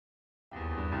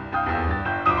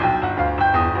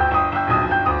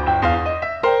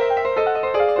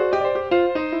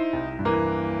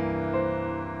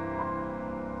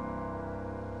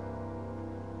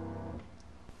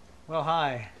Well,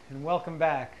 hi, and welcome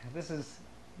back. This is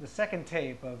the second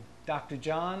tape of Dr.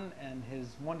 John and his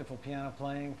wonderful piano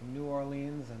playing from New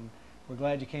Orleans, and we're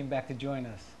glad you came back to join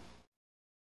us.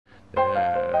 All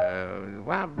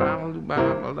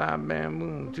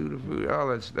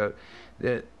that stuff,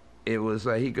 that it was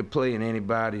like he could play in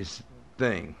anybody's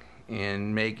thing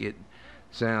and make it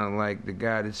sound like the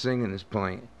guy that's singing is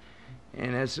playing.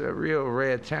 And that's a real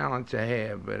rare talent to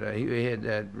have, but he had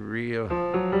that real...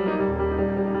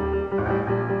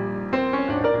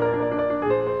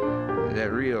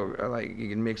 like you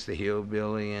can mix the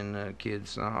hillbilly and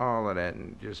kids song, all of that,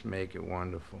 and just make it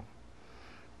wonderful.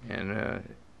 And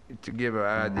to give an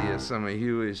idea of some of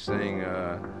Huey's thing,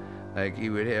 like he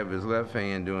would have his left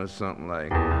hand doing something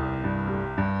like...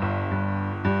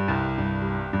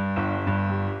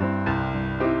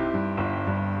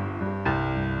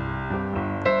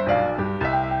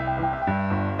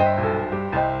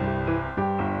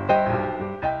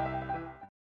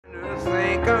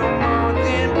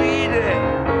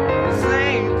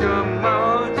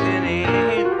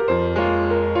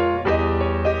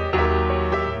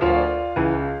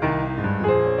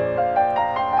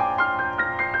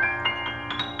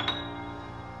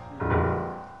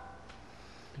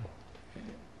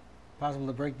 Possible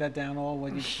to break that down all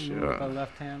what you do with the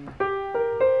left hand?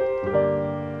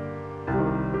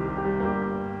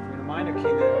 In a minor key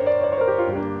there.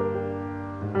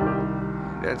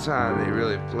 That's how they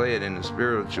really play it in the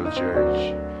spiritual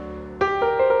church.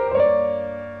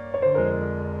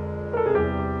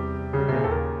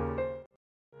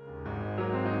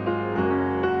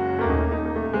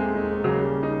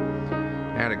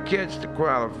 Now the catch to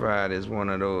qualified is one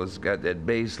of those, got that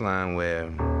bass line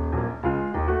where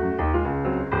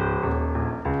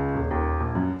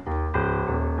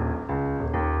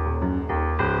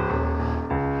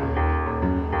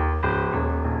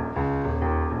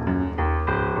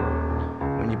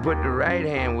put the right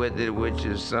hand with it, which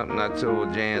is something I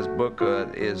told Jans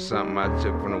Booker is something I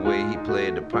took from the way he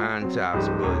played the Pine Tops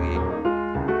Boogie.